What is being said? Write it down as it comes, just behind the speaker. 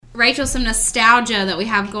Rachel, some nostalgia that we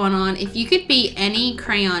have going on. If you could be any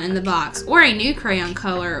crayon in the box or a new crayon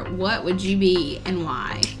color, what would you be and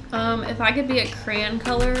why? If I could be a crayon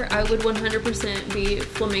color, I would 100% be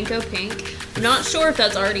flamenco pink. I'm not sure if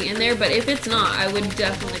that's already in there, but if it's not, I would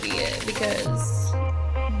definitely be it because,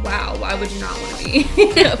 wow, why would you not want to be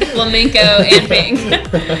flamenco and pink?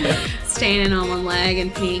 Standing on one leg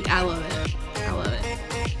and pink. I love it.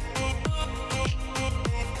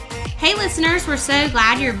 Hey listeners, we're so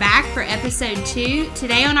glad you're back for episode 2.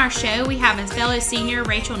 Today on our show, we have a fellow senior,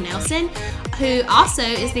 Rachel Nelson, who also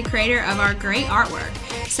is the creator of our great artwork.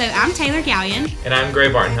 So I'm Taylor Gallion. And I'm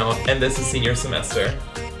Gray Barnhill, and this is senior semester.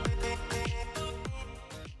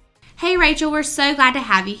 Hey Rachel, we're so glad to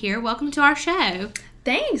have you here. Welcome to our show.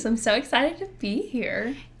 Thanks, I'm so excited to be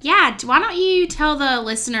here. Yeah, why don't you tell the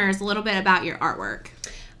listeners a little bit about your artwork?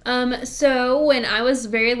 So when I was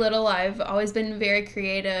very little, I've always been very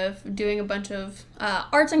creative, doing a bunch of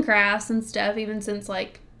arts and crafts and stuff, even since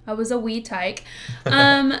like I was a wee tyke.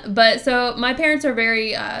 But so my parents are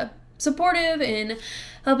very supportive in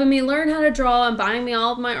helping me learn how to draw and buying me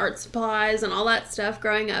all of my art supplies and all that stuff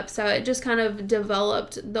growing up. So it just kind of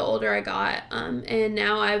developed the older I got. And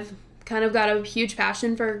now I've kind of got a huge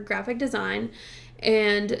passion for graphic design.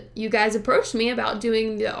 And you guys approached me about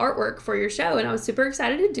doing the artwork for your show, and I was super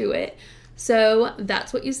excited to do it. So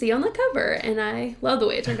that's what you see on the cover, and I love the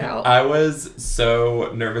way it turned out. I was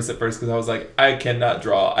so nervous at first because I was like, I cannot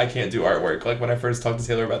draw. I can't do artwork. Like, when I first talked to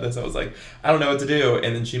Taylor about this, I was like, I don't know what to do.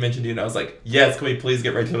 And then she mentioned you, and I was like, yes, can we please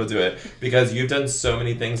get Rachel to do it? Because you've done so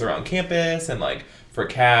many things around campus and, like, for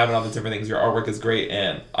CAB and all the different things. Your artwork is great,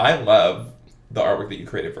 and I love the artwork that you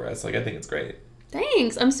created for us. Like, I think it's great.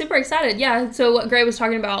 Thanks. I'm super excited. Yeah, so what Gray was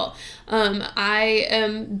talking about, I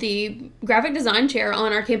am the graphic design chair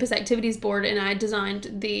on our campus activities board, and I designed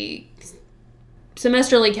the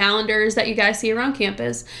semesterly calendars that you guys see around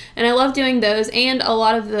campus, and I love doing those, and a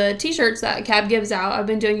lot of the t-shirts that CAB gives out, I've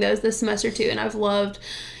been doing those this semester too, and I've loved,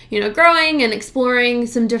 growing and exploring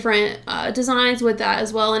some different designs with that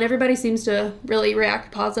as well, and everybody seems to really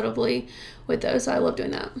react positively with those, so I love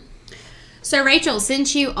doing that. So, Rachel,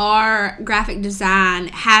 since you are graphic design,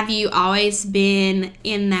 have you always been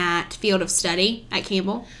in that field of study at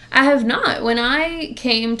Campbell? I have not. When I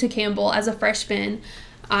came to Campbell as a freshman,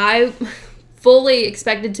 I fully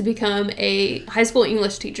expected to become a high school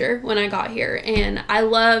English teacher when I got here. And I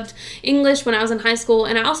loved English when I was in high school,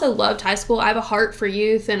 and I also loved high school. I have a heart for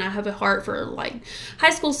youth, and I have a heart for, high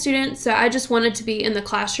school students. So I just wanted to be in the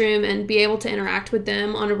classroom and be able to interact with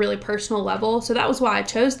them on a really personal level. So that was why I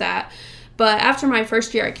chose that. But after my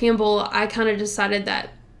first year at Campbell, I kind of decided that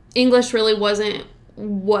English really wasn't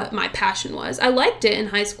what my passion was. I liked it in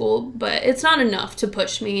high school, but it's not enough to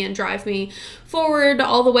push me and drive me forward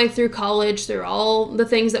all the way through college, through all the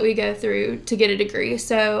things that we go through to get a degree.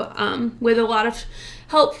 So with a lot of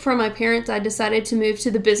help from my parents, I decided to move to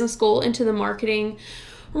the business school, into the marketing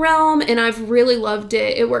realm, and I've really loved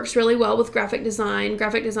it. It works really well with graphic design.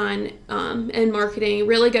 Graphic design and marketing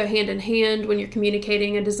really go hand in hand when you're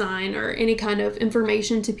communicating a design or any kind of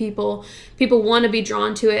information to people. People want to be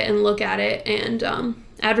drawn to it and look at it, and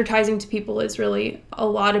advertising to people is really a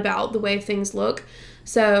lot about the way things look.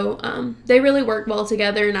 So they really work well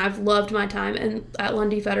together, and I've loved my time at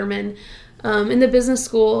Lundy Fetterman in the business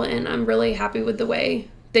school, and I'm really happy with the way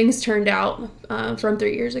things turned out from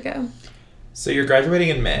 3 years ago. So you're graduating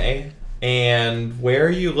in May, and where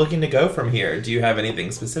are you looking to go from here? Do you have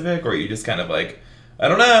anything specific, or are you just kind of like, I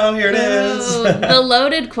don't know, here it is? The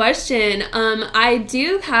loaded question. I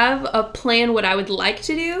do have a plan what I would like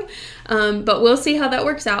to do, but we'll see how that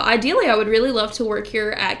works out. Ideally, I would really love to work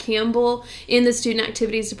here at Campbell in the student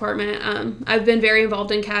activities department. I've been very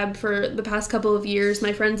involved in CAB for the past couple of years.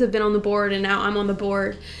 My friends have been on the board, and now I'm on the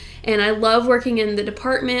board. And I love working in the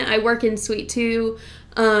department. I work in Suite 2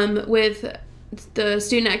 with the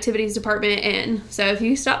student activities department, and so if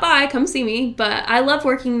you stop by, come see me. But I love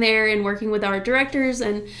working there and working with our directors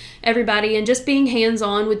and everybody, and just being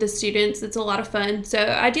hands-on with the students. It's a lot of fun. So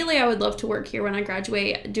ideally, I would love to work here when I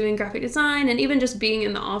graduate, doing graphic design, and even just being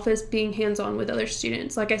in the office, being hands-on with other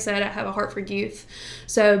students. Like I said, I have a heart for youth,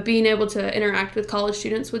 so being able to interact with college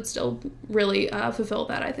students would still really fulfill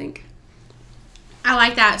that, I think. I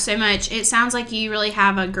like that so much. It sounds like you really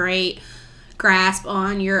have a great grasp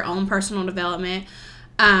on your own personal development.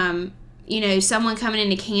 Someone coming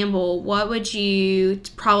into Campbell, what would you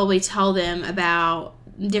probably tell them about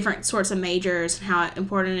different sorts of majors and how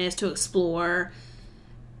important it is to explore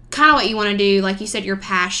kind of what you want to do? Like you said, your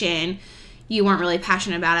passion, you weren't really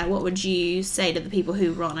passionate about it. What would you say to the people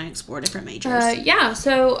who want to explore different majors?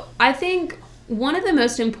 So I think one of the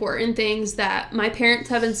most important things that my parents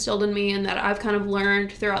have instilled in me and that I've kind of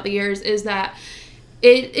learned throughout the years is that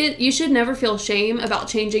you should never feel shame about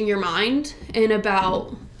changing your mind and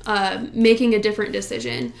about making a different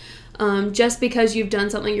decision. Just because you've done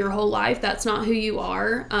something your whole life, that's not who you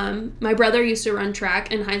are. My brother used to run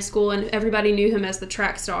track in high school, and everybody knew him as the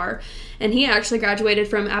track star. And he actually graduated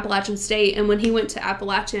from Appalachian State. And when he went to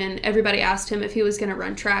Appalachian, everybody asked him if he was going to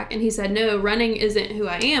run track. And he said, no, running isn't who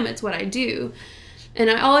I am. It's what I do.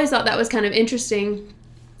 And I always thought that was kind of interesting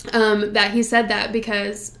that he said that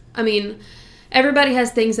because, I mean, everybody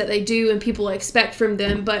has things that they do and people expect from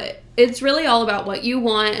them, but it's really all about what you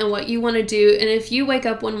want and what you want to do. And if you wake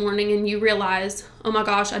up one morning and you realize, oh my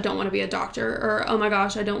gosh, I don't want to be a doctor, or oh my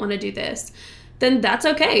gosh, I don't want to do this, then that's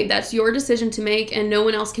okay. That's your decision to make, and no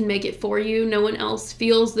one else can make it for you. No one else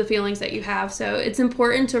feels the feelings that you have. So it's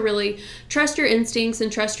important to really trust your instincts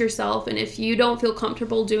and trust yourself. And if you don't feel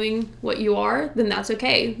comfortable doing what you are, then that's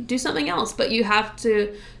okay. Do something else, but you have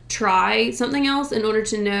to try something else in order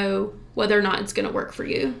to know whether or not it's going to work for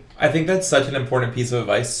you. I think that's such an important piece of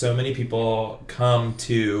advice. So many people come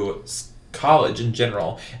to college in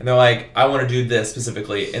general and they're like, I want to do this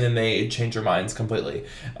specifically, and then they change their minds completely.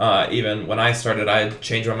 Even when I started, I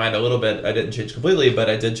changed my mind a little bit. I didn't change completely, but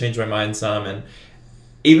I did change my mind some. And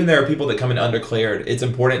even there are people that come in undeclared. It's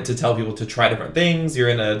important to tell people to try different things. You're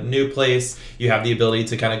in a new place. You have the ability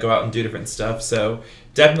to kind of go out and do different stuff. So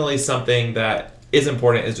definitely something that is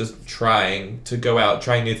important is just trying to go out,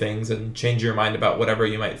 trying new things, and change your mind about whatever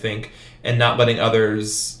you might think, and not letting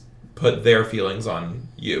others put their feelings on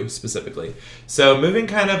you specifically. So moving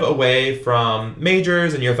kind of away from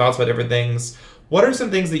majors and your thoughts about different things, what are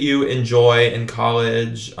some things that you enjoy in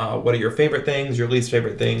college? What are your favorite things, your least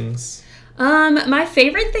favorite things? My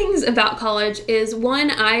favorite things about college is,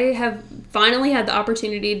 one, I have finally had the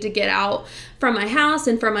opportunity to get out from my house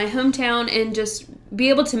and from my hometown and just be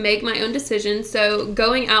able to make my own decisions. So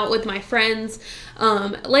going out with my friends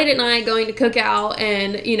late at night, going to cookout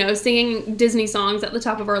and, you know, singing Disney songs at the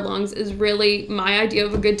top of our lungs is really my idea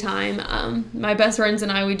of a good time. My best friends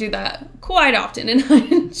and I, we do that quite often, and I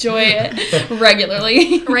enjoy it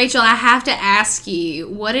regularly. Rachel, I have to ask you,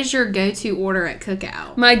 what is your go-to order at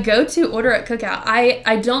cookout? My go-to order at cookout,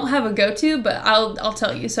 I don't have a go-to, but I'll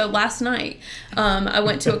tell you. So last night, I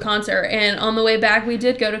went to a concert, and on the way back, we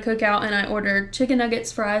did go to cookout, and I ordered chicken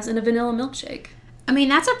nuggets, fries, and a vanilla milkshake. I mean,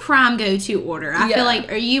 that's a prime go-to order. I feel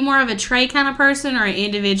like, are you more of a tray kind of person or an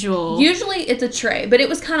individual? Usually it's a tray, but it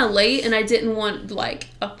was kind of late and I didn't want like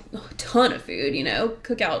a ton of food, you know.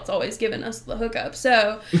 Cookout's always giving us the hookup.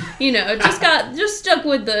 So, you know, just stuck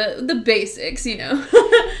with the basics, you know.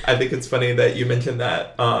 I think it's funny that you mentioned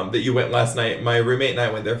that you went last night. My roommate and I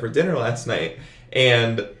went there for dinner last night,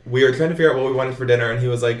 and we were trying to figure out what we wanted for dinner, and he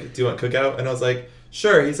was like, do you want cookout? And I was like,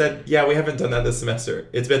 sure. He said, yeah, we haven't done that this semester.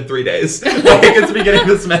 It's been 3 days. Like, it's the beginning of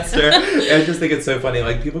the semester. And I just think it's so funny.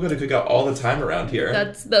 Like, people go to cookout all the time around here.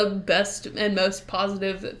 That's the best and most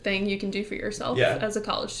positive thing you can do for yourself as a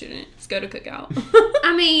college student. Is go to cookout.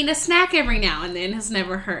 I mean, a snack every now and then has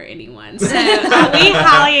never hurt anyone. So we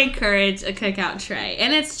highly encourage a cookout tray.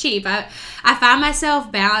 And it's cheap. I find myself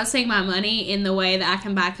balancing my money in the way that I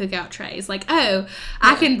can buy cookout trays. Like,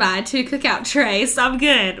 I can buy 2 cookout trays, so I'm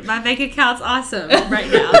good. My bank account's awesome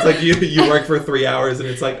right now. It's like you work for 3 hours and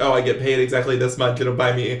it's like, oh, I get paid exactly this much. It'll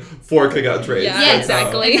buy me 4 cookout trays. Yeah,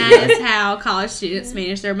 exactly. And that is how college students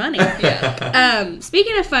manage their money. Yeah.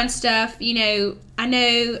 Speaking of fun stuff, you know, I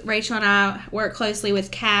know Rachel and I work closely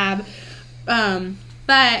with CAB,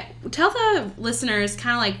 but tell the listeners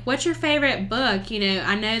kind of like, what's your favorite book? You know,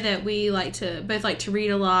 I know that we both like to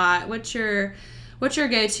read a lot. What's your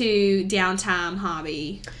go-to downtime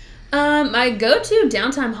hobby? My go-to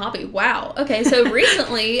downtime hobby. Wow. Okay, so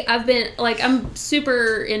recently I've been I'm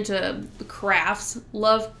super into crafts.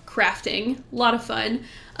 Love crafting. A lot of fun.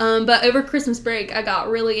 But over Christmas break, I got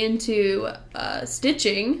really into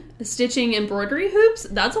stitching embroidery hoops.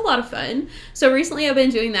 That's a lot of fun. So recently I've been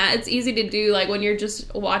doing that. It's easy to do, like, when you're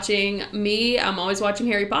just watching me. I'm always watching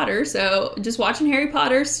Harry Potter. So just watching Harry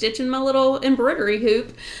Potter, stitching my little embroidery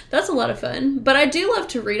hoop. That's a lot of fun. But I do love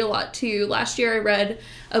to read a lot, too. Last year I read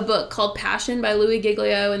a book called Passion by Louis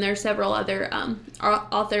Giglio, and there are several other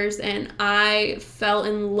authors, and I fell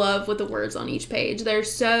in love with the words on each page. They're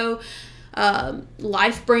so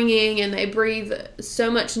life-bringing, and they breathe so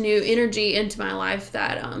much new energy into my life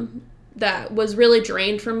that was really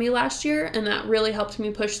drained from me last year, and that really helped me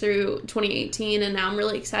push through 2018, and now I'm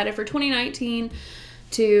really excited for 2019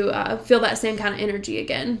 feel that same kind of energy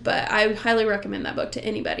again. But I highly recommend that book to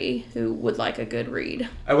anybody who would like a good read.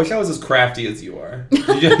 I wish I was as crafty as you are.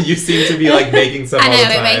 You seem to be like making stuff all the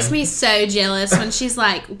time. I know, it makes me so jealous when she's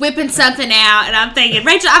like whipping something out and I'm thinking,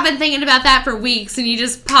 Rachel, I've been thinking about that for weeks and you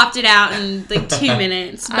just popped it out in like 2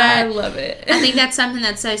 minutes. But I love it. I think that's something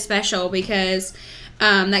that's so special because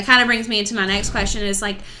that kind of brings me into my next question is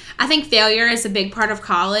like, I think failure is a big part of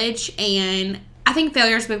college and I think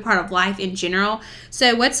failure is a big part of life in general.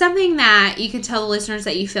 So what's something that you can tell the listeners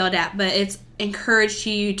that you failed at, but it's encouraged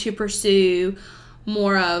you to pursue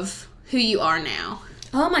more of who you are now?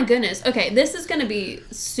 Oh my goodness. Okay, this is going to be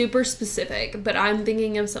super specific, but I'm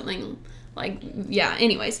thinking of something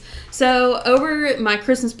anyways. So over my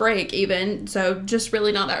Christmas break even, so just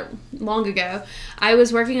really not that long ago, I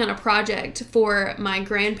was working on a project for my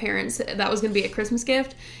grandparents that was going to be a Christmas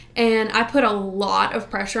gift. And I put a lot of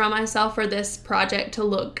pressure on myself for this project to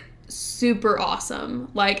look super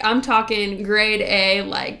awesome. Like, I'm talking grade A,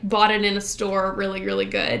 like, bought it in a store, really, really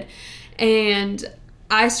good. And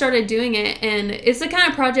I started doing it, and it's the kind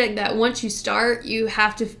of project that once you start, you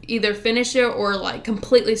have to either finish it or, like,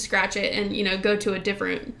 completely scratch it and, go to a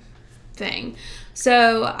different thing.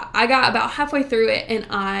 So I got about halfway through it, and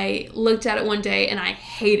I looked at it one day, and I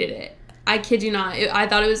hated it. I kid you not. I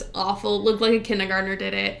thought it was awful. It looked like a kindergartner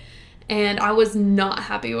did it. And I was not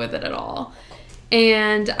happy with it at all.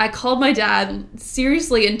 And I called my dad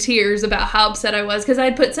seriously in tears about how upset I was because I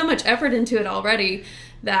had put so much effort into it already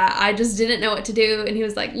that I just didn't know what to do. And he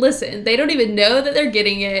was like, listen, they don't even know that they're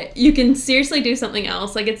getting it. You can seriously do something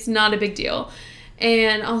else. Like, it's not a big deal.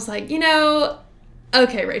 And I was like,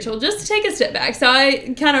 okay, Rachel, just to take a step back. So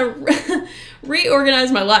I kind of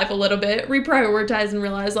reorganized my life a little bit, reprioritized, and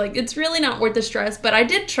realized, like, it's really not worth the stress. But I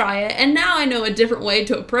did try it, and now I know a different way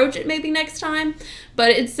to approach it maybe next time.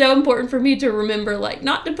 But it's so important for me to remember, like,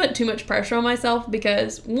 not to put too much pressure on myself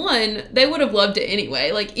because, one, they would have loved it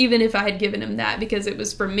anyway, like, even if I had given them that because it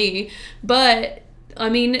was for me. But I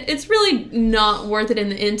mean, it's really not worth it in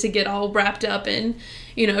the end to get all wrapped up in,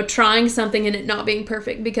 trying something and it not being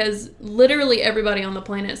perfect because literally everybody on the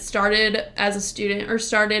planet started as a student or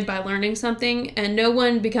started by learning something and no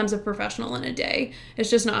one becomes a professional in a day. It's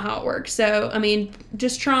just not how it works. So, I mean,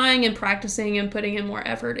 just trying and practicing and putting in more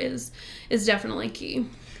effort is definitely key.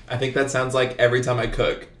 I think that sounds like every time I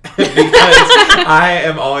cook because I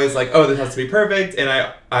am always like, oh, this has to be perfect. And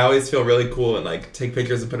I always feel really cool and like take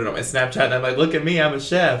pictures and put it on my Snapchat. And I'm like, look at me, I'm a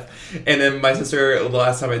chef. And then my sister, the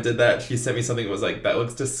last time I did that, she sent me something that was like, that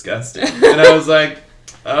looks disgusting. And I was like,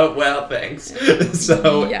 oh, well, thanks.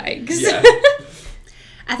 So, yikes. Yeah.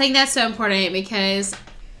 I think that's so important because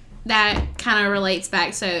that kind of relates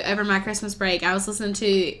back. So over my Christmas break, I was listening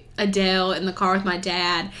to Adele in the car with my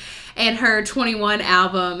dad and her 21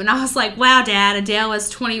 album. And I was like, wow, Dad, Adele was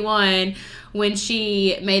 21 when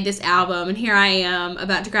she made this album. And here I am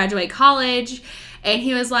about to graduate college. And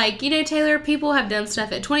he was like, Taylor, people have done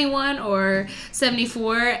stuff at 21 or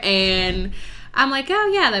 74. And I'm like,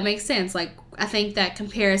 oh, yeah, that makes sense. Like, I think that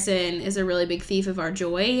comparison is a really big thief of our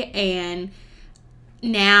joy. And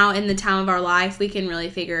now in the time of our life, we can really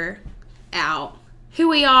figure out who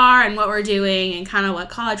we are and what we're doing and kind of what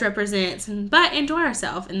college represents, but enjoy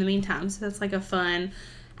ourselves in the meantime. So that's like a fun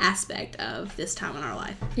aspect of this time in our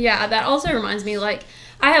life. Yeah, that also reminds me, like,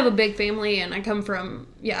 I have a big family and I come from,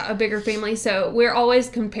 a bigger family. So we're always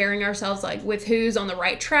comparing ourselves, like, with who's on the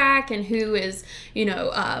right track and who is,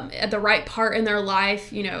 at the right part in their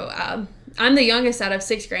life. I'm the youngest out of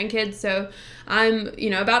 6 grandkids, so I'm,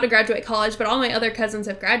 about to graduate college, but all my other cousins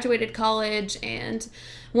have graduated college, and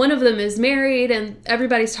one of them is married, and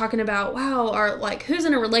everybody's talking about, wow, who's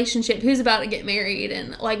in a relationship, who's about to get married,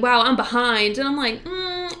 and like, wow, I'm behind. And I'm like,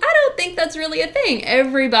 I don't think that's really a thing.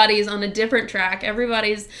 Everybody's on a different track.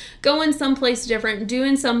 Everybody's going someplace different,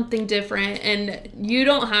 doing something different, and you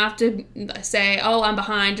don't have to say, oh, I'm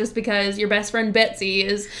behind just because your best friend Betsy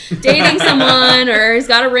is dating someone or has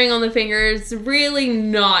got a ring on the finger. It's really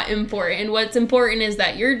not important. What's important is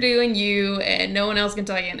that you're doing you, and no one else can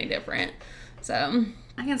tell you any different. So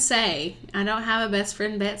I can say I don't have a best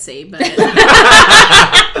friend Betsy, but I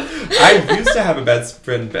used to have a best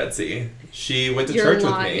friend Betsy. She went to church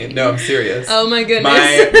lying. with me. No, I'm serious. Oh my goodness.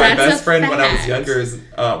 My That's best a friend fact.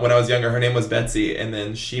 when I was younger, her name was Betsy, and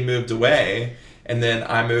then she moved away. And then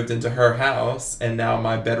I moved into her house, and now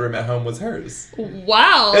my bedroom at home was hers.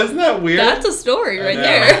 Wow. Isn't that weird? That's a story right know.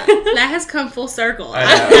 there. that has come full circle. I I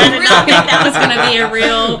know. did not think that was going to be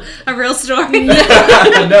a real story.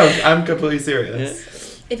 No, I'm completely serious.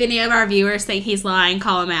 If any of our viewers think he's lying,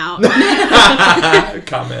 call him out.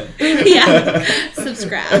 Comment. Yeah.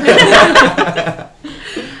 Subscribe.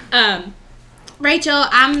 Rachel,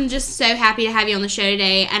 I'm just so happy to have you on the show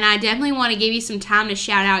today, and I definitely want to give you some time to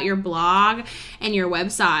shout out your blog and your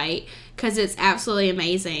website because it's absolutely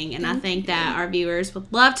amazing, and I think that our viewers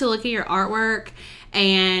would love to look at your artwork.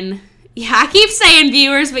 And yeah, I keep saying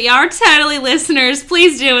viewers, but y'all are totally listeners.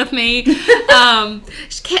 Please deal with me.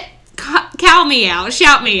 Call me out,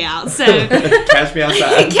 shout me out. So catch me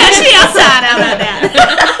outside. Catch me outside. How about that?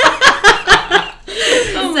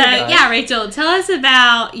 Yeah, Rachel, tell us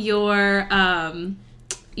about your online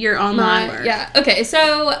work. Yeah. Okay.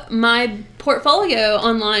 So my portfolio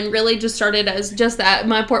online really just started as just that,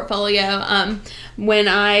 my portfolio. When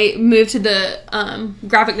I moved to the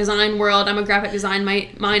graphic design world, I'm a graphic design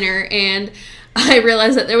minor, and I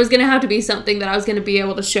realized that there was going to have to be something that I was going to be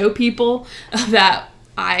able to show people that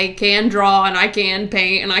I can draw and I can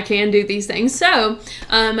paint and I can do these things. So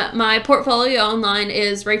my portfolio online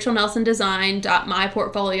is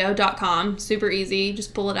rachelnelsondesign.myportfolio.com. Super easy,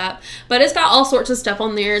 just pull it up. But it's got all sorts of stuff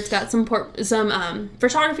on there. It's got some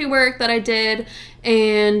photography work that I did,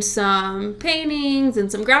 and some paintings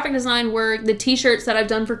and some graphic design work, the t-shirts that I've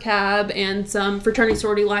done for CAB, and some fraternity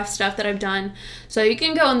sorority life stuff that I've done. So you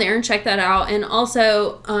can go on there and check that out. And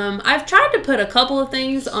also I've tried to put a couple of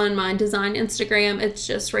things on my design Instagram. It's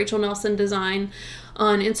just Rachel Nelson Design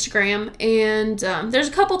on Instagram, and there's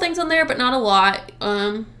a couple things on there, but not a lot.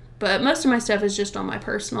 But most of my stuff is just on my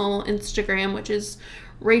personal Instagram, which is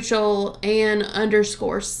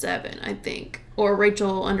Rachel_7, I think. Or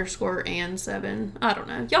Rachel_Ann7. I don't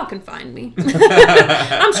know. Y'all can find me.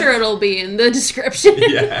 I'm sure it'll be in the description.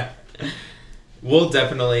 Yeah. We'll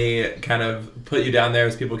definitely kind of put you down there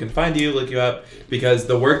so people can find you, look you up, because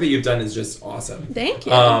the work that you've done is just awesome. Thank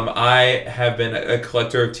you. I have been a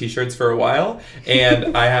collector of t-shirts for a while,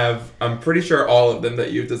 and I'm pretty sure all of them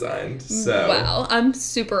that you've designed. So wow, I'm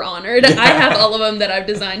super honored. I have all of them that I've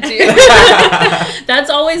designed too. That's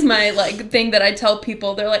always my thing that I tell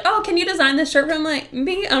people. They're like, "Oh, can you design this shirt?" I'm like,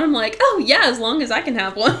 "Me?" And I'm like, "Oh yeah, as long as I can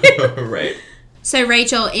have one." Right. So,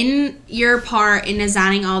 Rachel, in your part in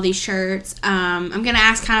designing all these shirts, I'm going to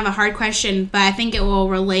ask kind of a hard question, but I think it will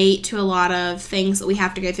relate to a lot of things that we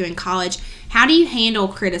have to go through in college. How do you handle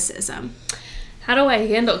criticism? How do I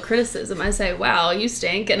handle criticism? I say, wow, you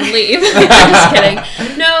stink, and leave. I'm just kidding.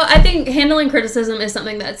 No, I think handling criticism is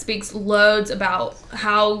something that speaks loads about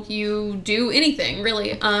how you do anything,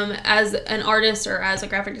 really. As an artist or as a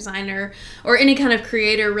graphic designer or any kind of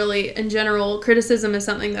creator, really, in general, criticism is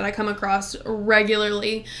something that I come across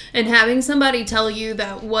regularly. And having somebody tell you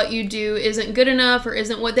that what you do isn't good enough or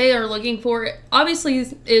isn't what they are looking for, obviously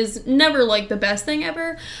is never, the best thing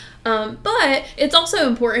ever. But it's also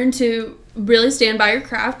important to really stand by your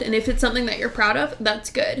craft, and if it's something that you're proud of, that's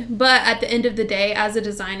good. But at the end of the day, as a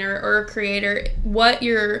designer or a creator, what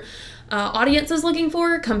your audience is looking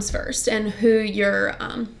for comes first, and who your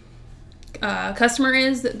customer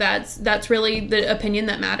is, that's really the opinion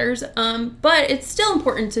that matters. But it's still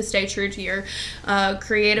important to stay true to your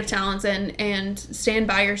creative talents and stand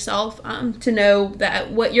by yourself, to know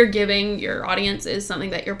that what you're giving your audience is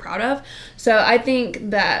something that you're proud of. So I think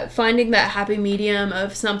that finding that happy medium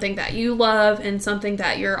of something that you love and something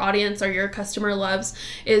that your audience or your customer loves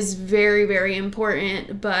is very, very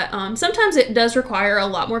important. But sometimes it does require a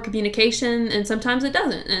lot more communication, and sometimes it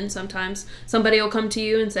doesn't. And sometimes somebody will come to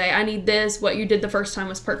you and say, I need this, what you did the first time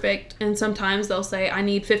was perfect. And sometimes they'll say, I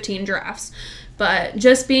need 15 drafts. But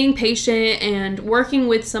just being patient and working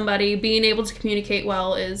with somebody, being able to communicate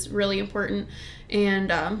well is really important.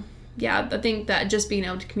 And I think that just being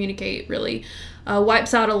able to communicate really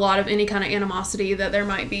wipes out a lot of any kind of animosity that there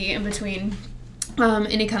might be in between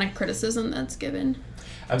any kind of criticism that's given.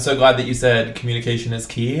 I'm so glad that you said communication is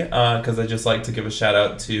key, because I just like to give a shout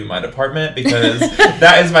out to my department, because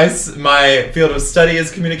that is my field of study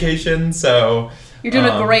is communication. So you're doing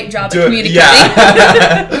a great job at communicating.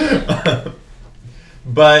 Yeah.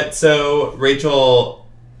 But so Rachel,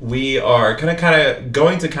 we are kind of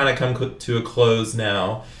going to come to a close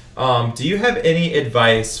now. Do you have any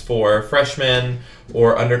advice for freshmen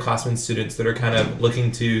or underclassmen students that are kind of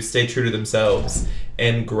looking to stay true to themselves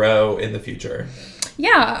and grow in the future?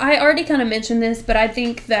 Yeah, I already kind of mentioned this, but I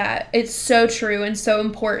think that it's so true and so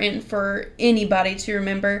important for anybody to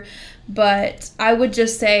remember. But I would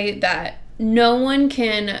just say that no one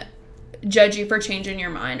can judge you for changing your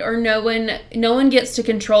mind, or no one gets to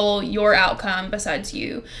control your outcome besides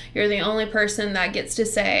you. You're the only person that gets to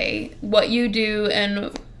say what you do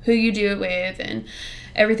and who you do it with and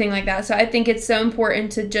everything like that. So I think it's so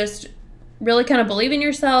important to just really kind of believe in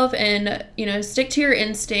yourself and, stick to your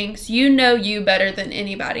instincts. You know you better than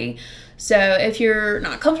anybody. So if you're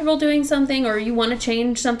not comfortable doing something or you want to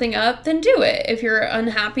change something up, then do it. If you're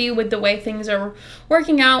unhappy with the way things are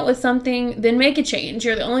working out with something, then make a change.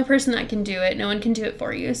 You're the only person that can do it. No one can do it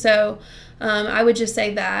for you. So I would just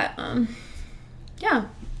say that, yeah.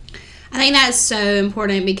 I think that's so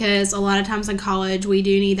important because a lot of times in college, we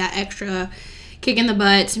do need that extra kick in the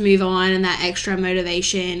butt to move on and that extra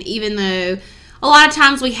motivation. Even though a lot of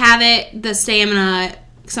times we have it, the stamina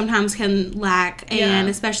sometimes can lack, and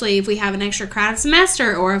especially if we have an extra crowded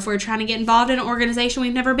semester or if we're trying to get involved in an organization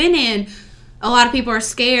we've never been in, a lot of people are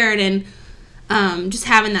scared, and just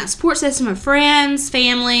having that support system of friends,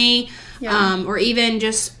 family, or even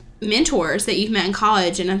just mentors that you've met in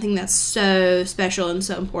college, and I think that's so special and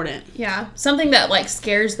so important. Yeah, something that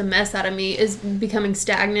scares the mess out of me is becoming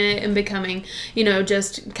stagnant and becoming,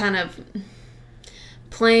 just kind of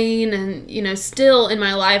plain and, still in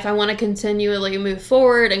my life. I want to continually move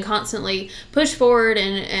forward and constantly push forward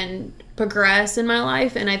and progress in my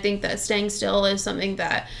life, and I think that staying still is something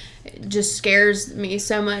that just scares me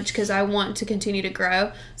so much because I want to continue to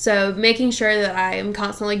grow. So making sure that I am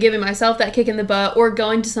constantly giving myself that kick in the butt or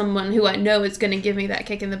going to someone who I know is going to give me that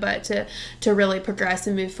kick in the butt to really progress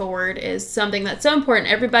and move forward is something that's so important.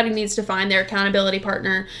 Everybody needs to find their accountability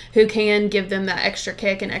partner who can give them that extra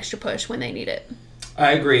kick and extra push when they need it.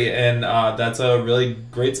 I agree, and that's a really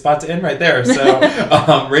great spot to end right there.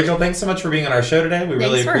 So, Rachel, thanks so much for being on our show today. We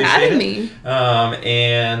really appreciate it. Thanks for having me.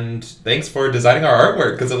 And thanks for designing our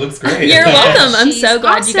artwork because it looks great. You're welcome. I'm so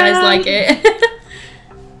glad you guys like it.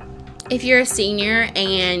 If you're a senior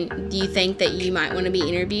and you think that you might want to be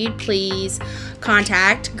interviewed, please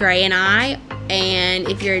contact Gray and I. And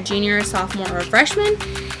if you're a junior, a sophomore, or a freshman,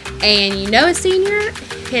 and you know a senior,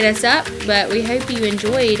 hit us up. But we hope you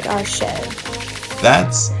enjoyed our show.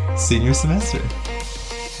 That's senior semester.